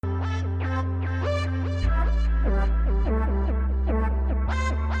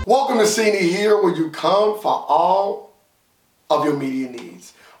Welcome to Cine here, where you come for all of your media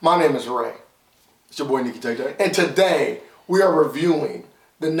needs. My name is Ray. It's your boy Nikki Tay. And today we are reviewing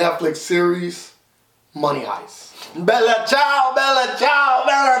the Netflix series Money Heist. Bella ciao, bella ciao,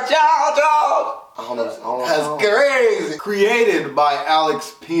 bella ciao, ciao. I don't know. That's crazy. Created by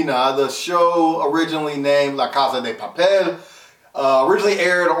Alex Pina, the show originally named La Casa de Papel, originally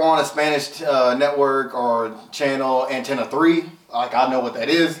aired on a Spanish network or channel, Antena 3. Like, I know what that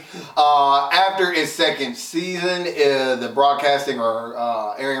is. After its second season, the broadcasting or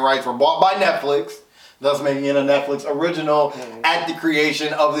airing rights were bought by Netflix, thus making it a Netflix original at the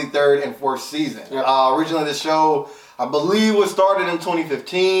creation of the third and fourth season. Yep. Originally, the show, I believe, was started in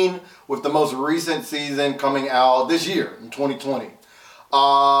 2015, with the most recent season coming out this year, in 2020.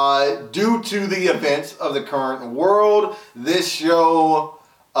 Due to the events of the current world, this show,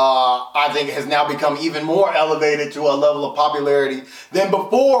 I think, has now become even more elevated to a level of popularity than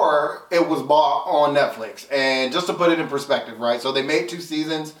before it was bought on Netflix. And just to put it in perspective, right? So they made 2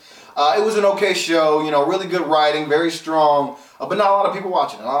 seasons. It was an okay show, you know, really good writing, very strong, but not a lot of people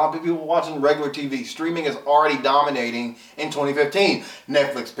watching it. A lot of people watching regular TV. Streaming is already dominating in 2015.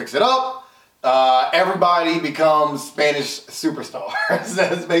 Netflix picks it up. Everybody becomes Spanish superstars.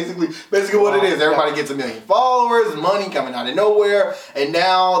 That's basically what it is. Everybody gets 1 million followers, money coming out of nowhere, and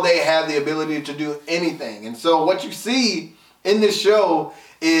now they have the ability to do anything. And so what you see in this show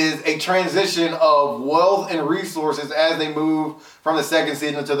is a transition of wealth and resources as they move from the second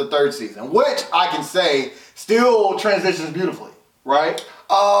season to the third season, which I can say still transitions beautifully, right?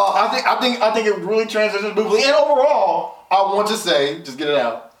 I think it really transitions beautifully. And overall, I want to say, just get it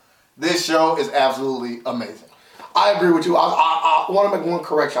out, this show is absolutely amazing. I agree with you. I want to make one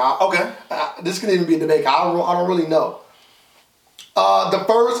correction. Okay. This can even be a debate. I don't really know. The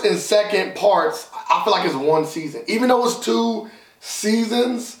first and second parts, I feel like it's one season. Even though it's 2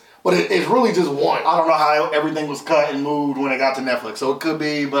 seasons, but it's really just one. I don't know how everything was cut and moved when it got to Netflix, so it could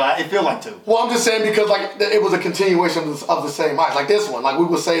be, but it feels like 2. Well, I'm just saying because like it was a continuation of the same heist. Like this one, like we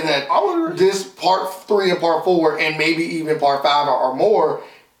would say that this part 3 and part 4 and maybe even part 5 or more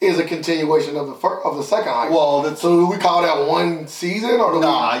is a continuation of the second heist. Well, so do we call that one season or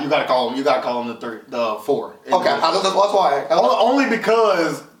nah? You gotta call them the 4. Okay, that's why. Only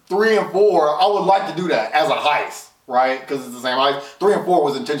because 3 and 4, I would like to do that as a heist. Right? Because it's the same heist. 3 and 4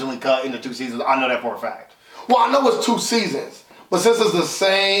 was intentionally cut into 2 seasons. I know that for a fact. Well, I know it's 2 seasons, but since it's the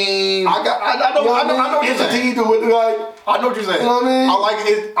same, I know what you're saying. I know what you're saying. You know what I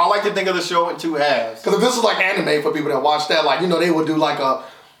mean? I like to think of the show in 2 halves. Because if this is like anime for people that watch that, like, you know, they would do like a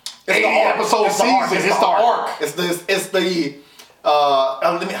 8-episode season. It's the arc.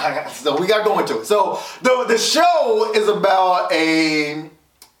 So we got to go into it. So the show is about a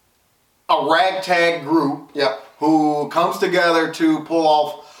ragtag group. Yep. Who comes together to pull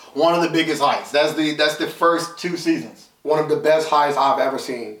off one of the biggest heists. That's the first 2 seasons. One of the best heists I've ever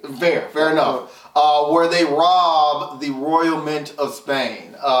seen. Fair enough. Where they rob the Royal Mint of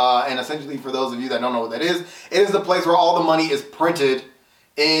Spain. And essentially, for those of you that don't know what that is, it is the place where all the money is printed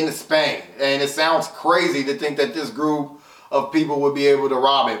in Spain. And it sounds crazy to think that this group of people would be able to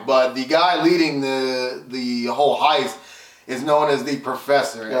rob it. But the guy leading the whole heist is known as the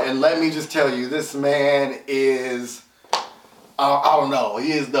Professor. Yeah. And let me just tell you, this man is, I don't know,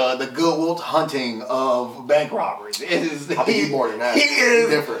 he is the Good Will Hunting of bank robberies. I think he's more than that. He's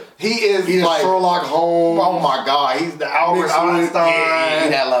different. He's like Sherlock Holmes. Oh my God, he's the Albert Einstein. Yeah,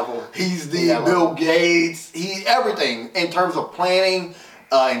 that level. He's the Bill Gates. He's everything in terms of planning,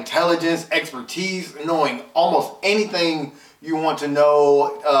 intelligence, expertise, knowing almost anything you want to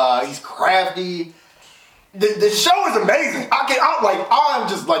know. He's crafty. The show is amazing. I'm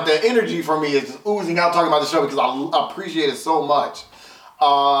just like, the energy from me is just oozing out talking about the show because I appreciate it so much.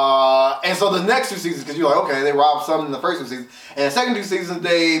 And so the next 2 seasons, because you're like, okay, they robbed some in the first 2 seasons, and the second 2 seasons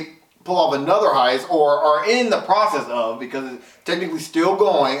they pull off another heist, or are in the process of, because it's technically still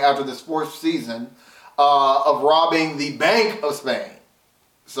going after this 4th season, of robbing the Bank of Spain.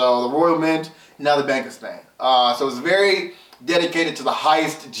 So the Royal Mint, now the Bank of Spain. So it's very dedicated to the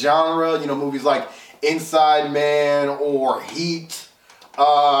heist genre. You know, movies like Inside Man or Heat.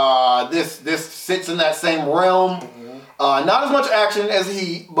 This sits in that same realm. Not as much action as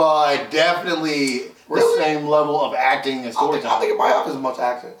Heat, but definitely the same level of acting and storytelling. I think it might have as much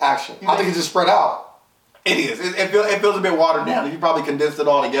action. I think it's just spread out. It is. It feels a bit watered down. If you probably condensed it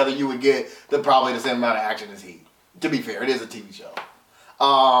all together, you would get probably the same amount of action as Heat. To be fair, it is a TV show.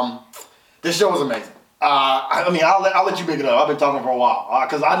 This show is amazing. I'll let you pick it up. I've been talking for a while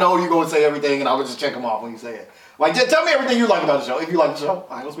because I know you're going to say everything, and I would just check them off when you say it. Like, just tell me everything you like about the show. If you like the show,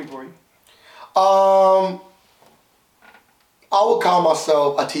 I'll speak for you. I would call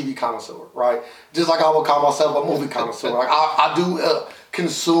myself a TV connoisseur, right? Just like I would call myself a movie connoisseur. Like I do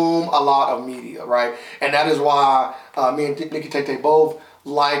consume a lot of media, right? And that is why me and Nikki Tate both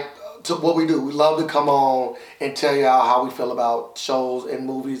like to what we do. We love to come on and tell y'all how we feel about shows and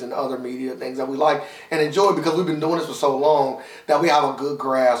movies and other media things that we like and enjoy, because we've been doing this for so long that we have a good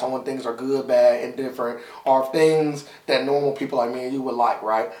grasp on when things are good, bad, and different, or things that normal people like me and you would like,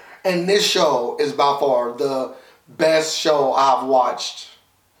 right? And this show is by far the best show I've watched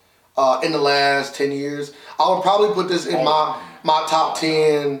in the last 10 years. I would probably put this in my top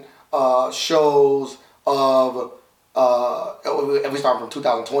 10 shows of if we start from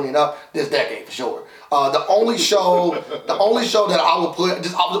 2020 and up, this decade for sure. The only show that I would put,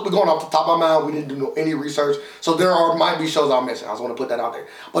 we're going off the top of my mind, we didn't do any research, so might be shows I'm missing. I just want to put that out there.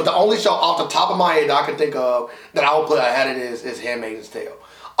 But the only show off the top of my head that I can think of that I would put ahead of this is Handmaid's Tale.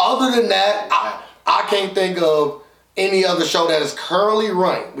 Other than that, I can't think of any other show that is currently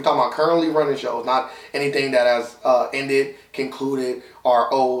running. We're talking about currently running shows, not anything that has ended, concluded,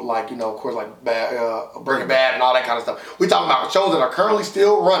 or old, like, you know, of course, like Breaking Bad and all that kind of stuff. We're talking about shows that are currently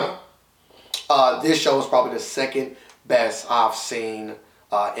still running. This show is probably the second best I've seen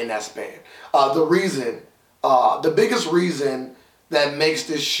in that span. The biggest reason that makes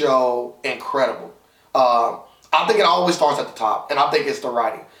this show incredible, I think it always starts at the top, and I think it's the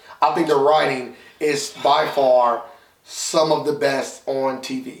writing. I think the writing is by far some of the best on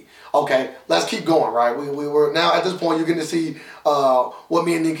TV. Okay, let's keep going, right? We were now at this point, you're getting to see what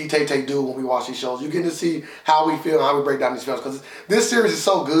me and Nikki Tate do when we watch these shows. You're getting to see how we feel and how we break down these films, because this series is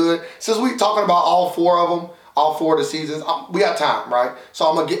so good. Since we're talking about all four of them, all four of the seasons, we got time, right? So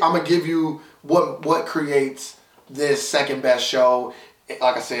I'm gonna give you what creates this second best show,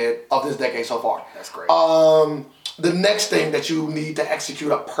 like I said, of this decade so far. That's great. The next thing that you need to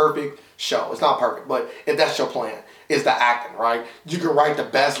execute a perfect show, it's not perfect, but if that's your plan, is the acting, right? You can write the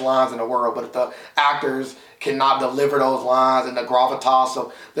best lines in the world, but if the actors cannot deliver those lines and the gravitas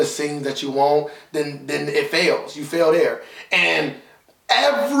of the scenes that you want, then it fails. You fail there. And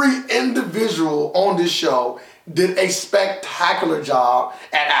every individual on this show did a spectacular job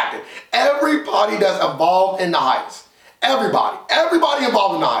at acting. Everybody that's involved in the heist, everybody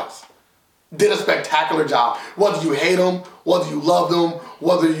involved in the heist did a spectacular job. Whether you hate them, whether you love them,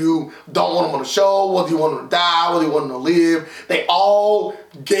 whether you don't want them on the show, whether you want them to die, whether you want them to live, they all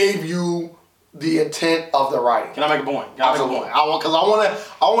gave you the intent of the writing. Can I make a point? I want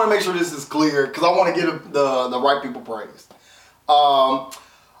to make sure this is clear, because I want to give the right people praise.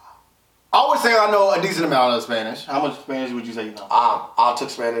 I would say I know a decent amount of Spanish. How much Spanish would you say you know? I took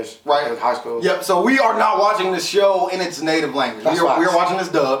Spanish in high school. Yep, so we are not watching this show in its native language. We are watching this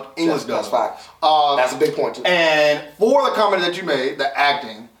dubbed, English dubbed. That's facts. That's a big point too. And for the comment that you made, the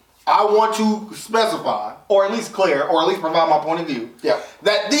acting, I want to specify, or at least clear, or at least provide my point of view,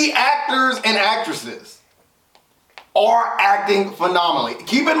 that the actors and actresses are acting phenomenally.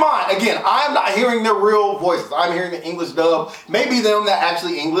 Keep in mind, again, I'm not hearing their real voices. I'm hearing the English dub. Maybe them that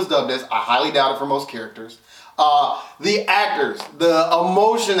actually English dubbed this. I highly doubt it for most characters. The actors, the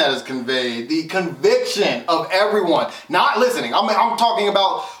emotion that is conveyed, the conviction of everyone, not listening. I'm talking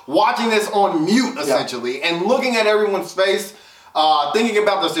about watching this on mute, essentially, and looking at everyone's face, thinking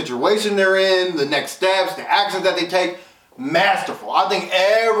about the situation they're in, the next steps, the actions that they take. Masterful. I think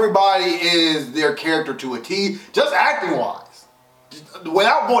everybody is their character to a T, just acting wise,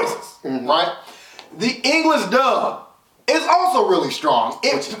 without voices, right? The English dub is also really strong.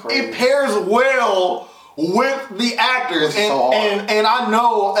 It pairs well with the actors, and I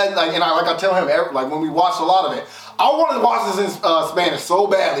know, like I tell him, like when we watch a lot of it, I want to watch this in Spanish so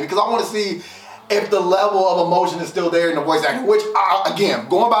badly, because I want to see if the level of emotion is still there in the voice acting, which, again,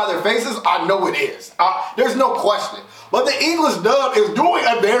 going by their faces, I know it is. There's no question. But the English dub is doing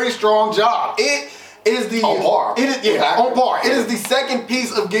a very strong job. It is the on par. On par. It is the second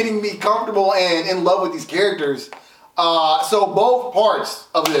piece of getting me comfortable and in love with these characters. So both parts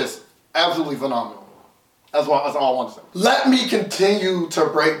of this, absolutely phenomenal. That's all I want to say. Let me continue to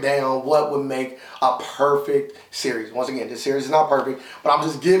break down what would make a perfect series. Once again, this series is not perfect, but I'm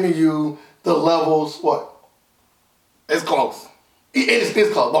just giving you the levels. What? It's close.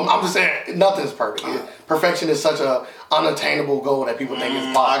 It's close. I'm just saying nothing's perfect. Perfection is such a unattainable goal that people think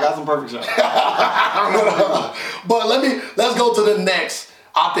is possible. I got some perfect shots. But let's go to the next.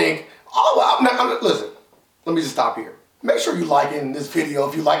 I think. Listen. Let me just stop here. Make sure you liking this video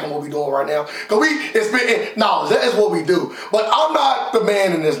if you liking what we're doing right now. Because it's been knowledge. That is what we do. But I'm not the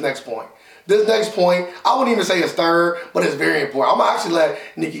man in this next point. This next point, I wouldn't even say it's third, but it's very important. I'm going to actually let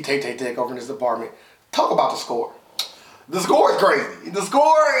Nikki Tate take over in this department. Talk about the score. The score is crazy. The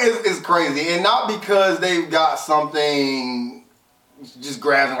score is crazy. And not because they've got something just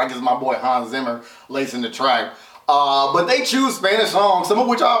grabs it like it's my boy Hans Zimmer lacing the track. But they choose Spanish songs, some of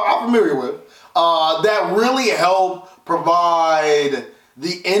which I'm familiar with, that really help provide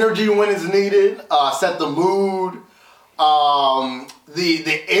the energy when it's needed, set the mood.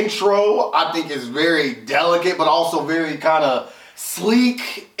 The intro I think is very delicate, but also very kind of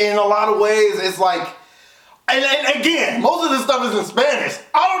sleek in a lot of ways. It's like, and again, most of this stuff is in Spanish.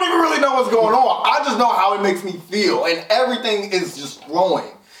 I don't even really know what's going on. I just know how it makes me feel, and everything is just flowing.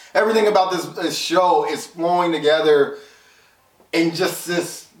 Everything about this show is flowing together in just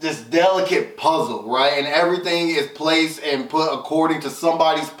this delicate puzzle, right? And everything is placed and put according to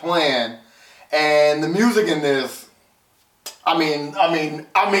somebody's plan. And the music in this, I mean,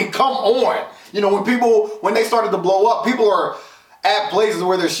 come on. You know, when they started to blow up, people are at places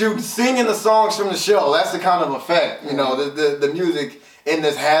where they're shooting, singing the songs from the show. That's the kind of effect, you know, the music in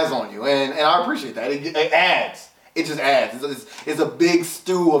this has on you. And I appreciate that. It adds. It just adds. It's a big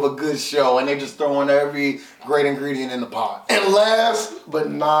stew of a good show, and they're just throwing every great ingredient in the pot. And last but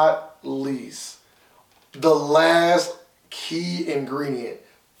not least, the last key ingredient,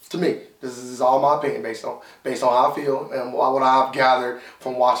 to me, this is all my opinion based on how I feel and what I've gathered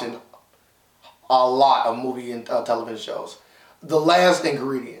from watching a lot of movie and television shows. The last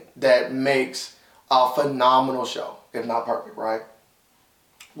ingredient that makes a phenomenal show, if not perfect, right,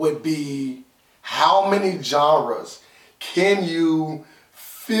 would be how many genres can you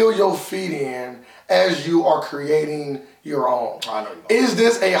feel your feet in as you are creating your own? I know you know. Is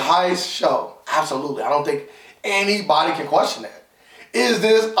this a heist show? Absolutely. I don't think anybody can question that. Is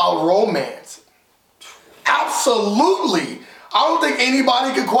this a romance? Absolutely. I don't think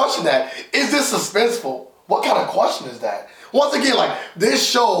anybody can question that. Is this suspenseful? What kind of question is that? Once again, like, this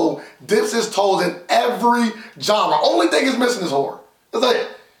show dips its toes in every genre. Only thing it's missing is horror. That's it.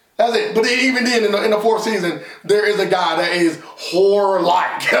 That's it. But even then, in the fourth season, there is a guy that is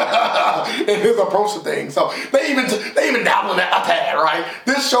horror-like in his approach to things. So they even dabble in that a tad, right?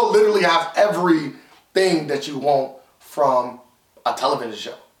 This show literally has everything that you want from a television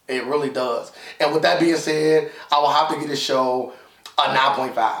show. It really does. And with that being said, I will have to give this show a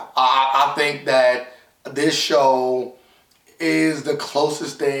 9.5. I think that this show is the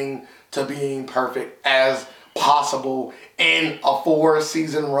closest thing to being perfect as possible in a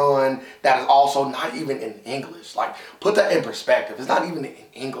 4-season run that is also not even in English. Like, put that in perspective. It's not even in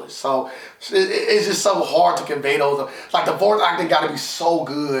English. So it's just so hard to convey those. Like, the voice acting got to be so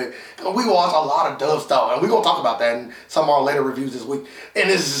good. We watch a lot of dub stuff, and we're going to talk about that in some of our later reviews this week. And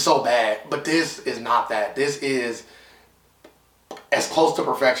this is so bad, but this is not that. This is as close to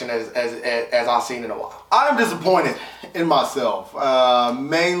perfection as I've seen in a while. I'm disappointed in myself,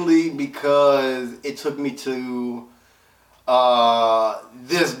 mainly because it took me to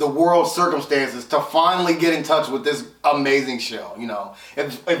the world circumstances to finally get in touch with this amazing show. You know,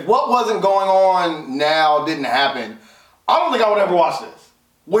 if what wasn't going on now didn't happen, I don't think I would ever watch this,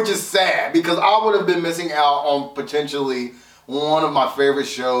 which is sad because I would have been missing out on potentially one of my favorite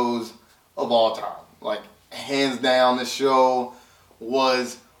shows of all time. Like, hands down, this show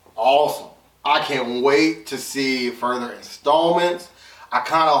was awesome. I can't wait to see further installments. I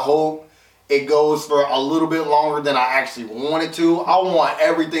kind of hope it goes for a little bit longer than I actually want it to. I want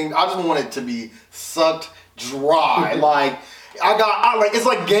everything. I just want it to be sucked dry. It's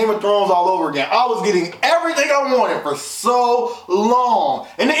like Game of Thrones all over again. I was getting everything I wanted for so long,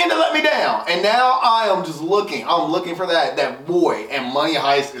 and the end let me down. And now I am just looking. I'm looking for that void, and Money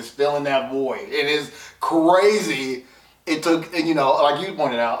Heist is filling that void. It is crazy. It took, you know, like you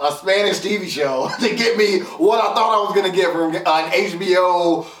pointed out, a Spanish TV show to get me what I thought I was going to get from an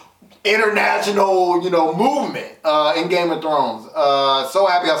HBO international, you know, movement in Game of Thrones. So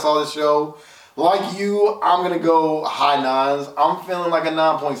happy I saw this show. Like you, I'm going to go high 9s. I'm feeling like a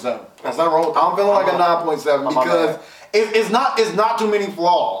 9.7. That's not wrong. I'm feeling like a 9.7 because it's not too many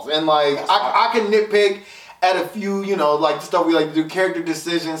flaws. And like, I can nitpick at a few, you know, like the stuff we like to do, character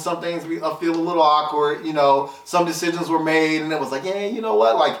decisions. Some things I feel a little awkward, you know. Some decisions were made, and it was like, yeah, you know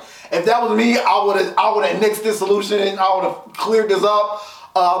what? Like, if that was me, I would have nixed this solution. I would have cleared this up.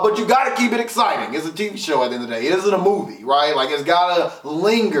 But you got to keep it exciting. It's a TV show at the end of the day. It isn't a movie, right? Like, it's got to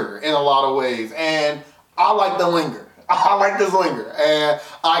linger in a lot of ways, and I like the linger. I like this linger, and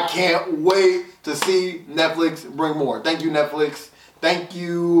I can't wait to see Netflix bring more. Thank you, Netflix. Thank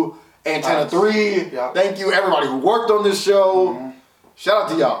you, Antenna 3. Yeah. Thank you, everybody who worked on this show. Mm-hmm. Shout out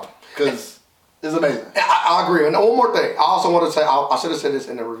to y'all, because it's amazing. I agree. And one more thing. I also want to say, I should have said this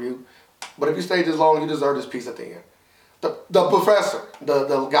in the review, but if you stayed this long, you deserve this piece at the end. The professor,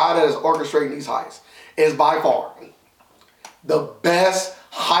 the guy that is orchestrating these heists, is by far the best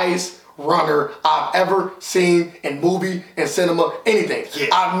heist runner I've ever seen in movie and cinema, anything. Yeah.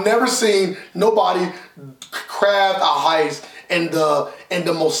 I've never seen nobody craft a heist in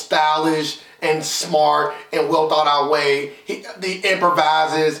the most stylish and smart and well thought out way. He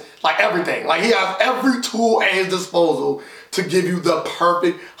improvises, like everything. Like he has every tool at his disposal to give you the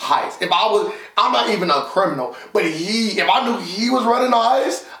perfect heist. I'm not even a criminal, but if I knew he was running a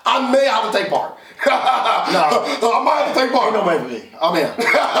heist, I may have to take part. No, I might have to take part. No, maybe. I'm in.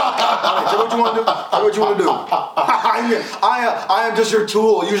 Say what you want to do. Say what you want to do. I am just your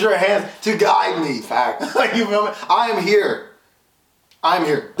tool. Use your hands to guide me. Facts. Like, you feel me? I am here. I'm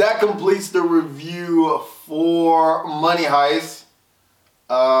here. That completes the review for Money Heist.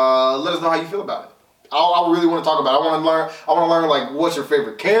 Let us know how you feel about it. I really want to talk about it. I want to learn like what's your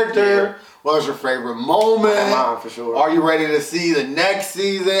favorite character? Yeah. What's your favorite moment? Mine, for sure. Are you ready to see the next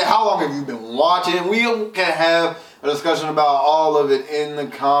season? How long have you been watching? We can have a discussion about all of it in the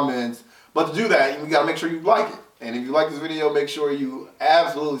comments. But to do that, you gotta make sure you like it. And if you like this video, make sure you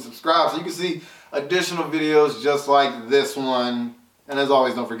absolutely subscribe so you can see additional videos just like this one. And as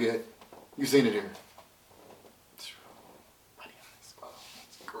always, don't forget, you've seen it here. Money Heist.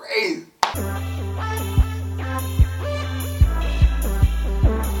 It's crazy.